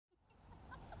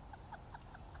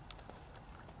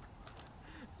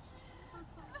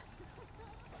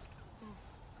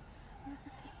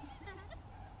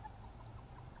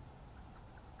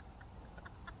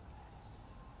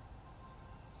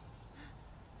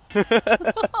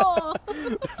Oh.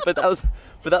 But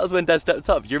that was when Dad stepped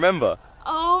up. You remember?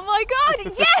 Oh my God!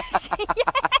 Yes.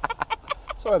 Yes.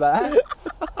 Sorry about that.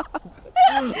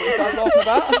 What are you guys laughing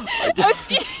about?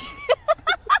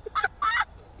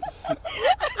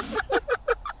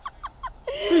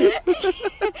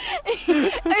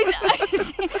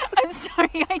 I'm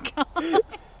sorry, I can't.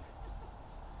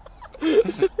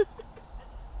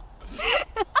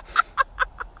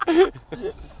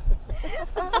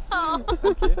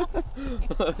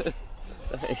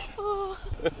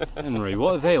 Henry,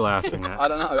 what are they laughing at? I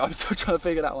don't know, I'm still trying to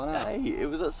figure that one out. Hey, it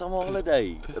was at summer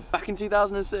holiday back in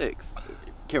 2006.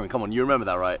 Kieran, come on, you remember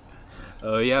that, right?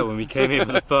 Oh yeah, when we came here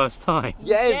for the first time.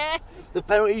 Yes! The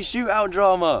penalty shootout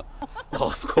drama.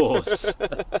 Oh, of course.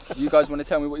 You guys want to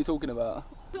tell me what you're talking about?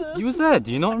 You was there,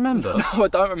 do you not remember? No, I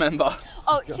don't remember.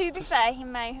 Oh, to be fair, he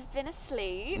may have been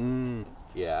asleep.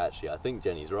 Yeah, actually, I think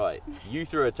Jenny's right. You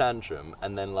threw a tantrum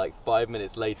and then like 5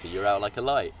 minutes later you're out like a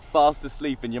light, fast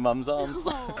asleep in your mum's arms.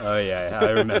 Oh yeah, I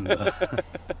remember.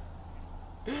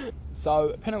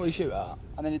 So, penalty shootout,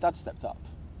 and then your dad stepped up.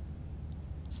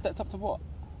 Stepped up to what?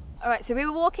 Alright, so we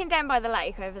were walking down by the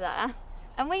lake over there,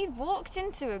 and we walked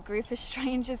into a group of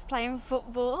strangers playing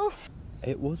football.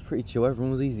 It was pretty chill,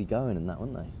 everyone was easy going and that,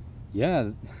 weren't they?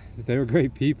 Yeah, they were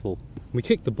great people. We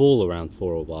kicked the ball around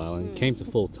for a while and it came to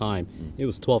full time. It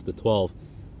was 12-12,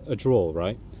 a draw,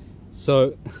 right?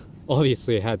 So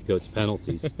obviously it had to go to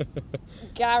penalties.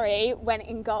 Gary went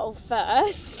in goal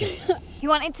first. He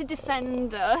wanted to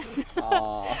defend us.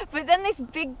 But then this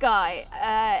big guy,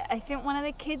 I think one of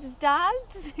the kids'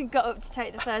 dads, got up to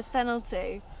take the first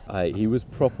penalty. He was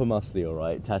proper muscly,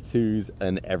 alright, tattoos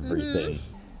and everything.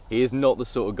 He is not the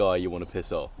sort of guy you want to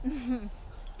piss off.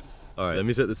 Alright, let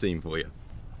me set the scene for you.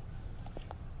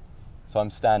 So I'm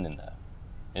standing there,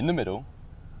 in the middle,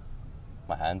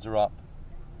 my hands are up,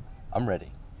 I'm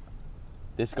ready.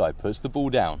 This guy puts the ball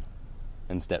down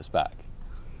and steps back.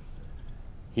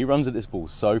 He runs at this ball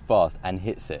so fast and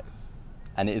hits it,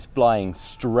 and it is flying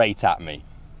straight at me.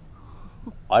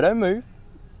 I don't move,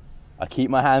 I keep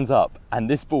my hands up, and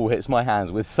this ball hits my hands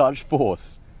with such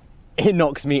force, it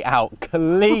knocks me out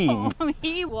clean. Oh,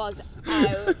 he was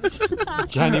out.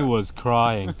 Jenny was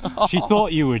crying. She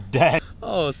thought you were dead.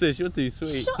 Oh, sis, you're too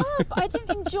sweet. Shut up! I didn't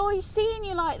enjoy seeing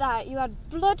you like that. You had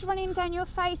blood running down your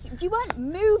face. You weren't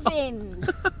moving.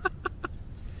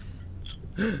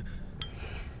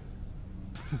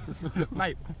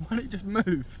 Mate, why don't you just move?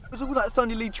 It was all that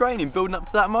Sunday league training building up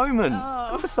to that moment. Oh.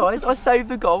 And besides, I saved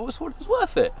the goal, so it was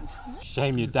worth it.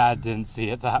 Shame your dad didn't see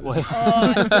it that way.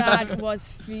 Oh, Dad was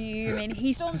fuming.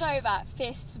 He stormed over,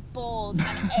 fists balled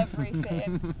and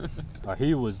everything.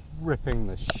 He was ripping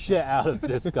the shit out of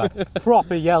this guy,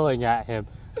 proper yelling at him.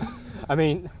 I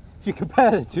mean, if you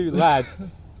compare the two lads,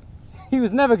 he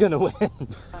was never going to win.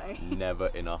 Never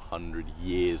in 100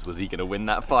 years was he going to win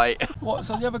that fight. What,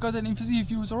 so the other guy didn't even see if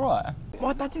you was alright?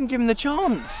 Well, that didn't give him the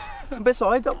chance. And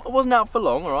besides, I wasn't out for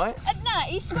long, alright? No,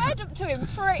 he squared up to him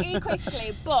pretty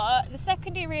quickly, but the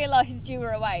second he realised you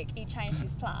were awake, he changed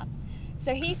his plan.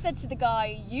 So he said to the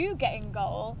guy, you get in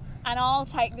goal and I'll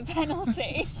take the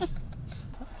penalty.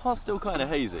 Heart's still kind of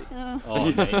hazy.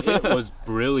 Oh, mate, it was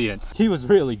brilliant. He was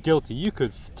really guilty. You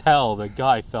could tell the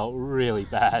guy felt really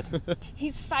bad.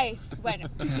 His face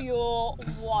went pure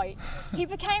white. He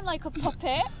became like a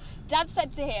puppet. Dad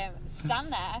said to him,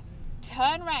 stand there,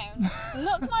 turn round,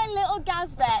 look my little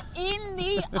Gazbear in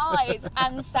the eyes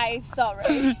and say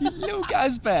sorry. Little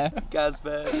Gazbear.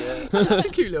 Gazbear, yeah. That's a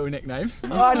cute little nickname.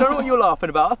 I don't know what you're laughing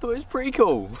about. I thought it was pretty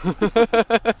cool.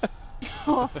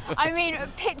 I mean,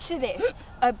 picture this.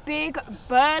 A big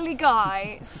burly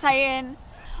guy saying,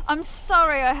 I'm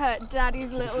sorry I hurt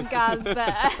Daddy's little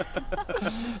Gazbear.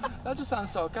 That just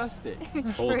sounds sarcastic.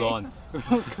 Hold on.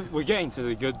 We're getting to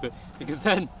the good bit, because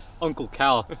then Uncle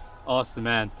Cal asked the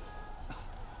man,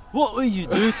 what will you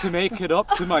do to make it up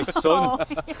to my son? Oh,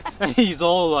 yeah. And he's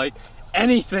all like,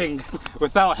 anything,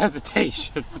 without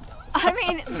hesitation. I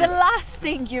mean, the last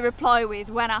thing you reply with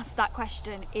when asked that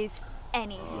question is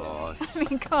anything. Oh, I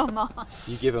mean, come on.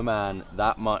 you give a man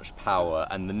that much power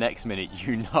and the next minute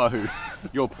you know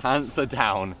your pants are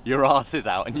down, your ass is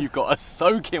out and you've got a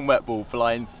soaking wet ball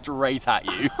flying straight at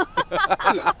you.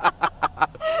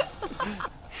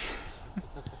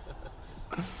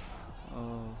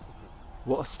 Oh,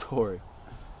 what a story.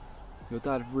 Your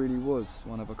dad really was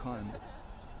one of a kind.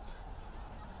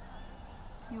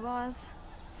 He was.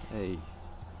 Hey.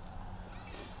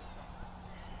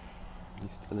 He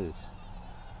still is.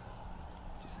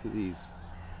 Just because he's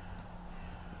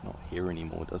not here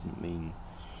anymore doesn't mean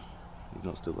he's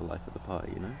not still the life of the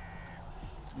party, you know?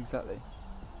 Exactly.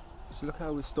 So look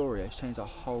how the story has changed our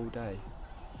whole day.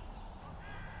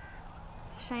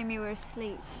 shame you were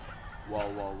asleep.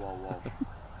 Whoa.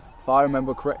 If I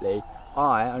remember correctly,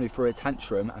 I only threw a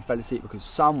tantrum and fell asleep because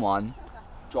someone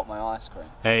dropped my ice cream.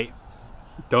 Hey,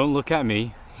 don't look at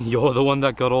me. You're the one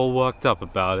that got all worked up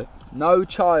about it. No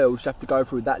child should have to go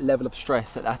through that level of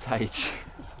stress at that age.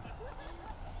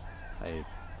 Hey.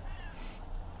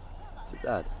 To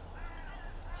Dad.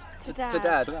 To Dad. To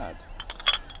Dad. To Dad.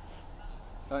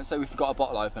 Don't say we forgot a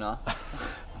bottle opener.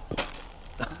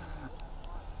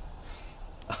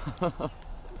 Man.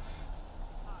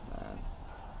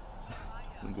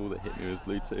 The ball that hit me was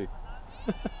blue too.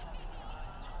 Could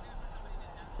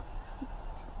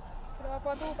I have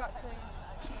my ball back,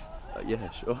 please?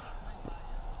 Yeah, sure.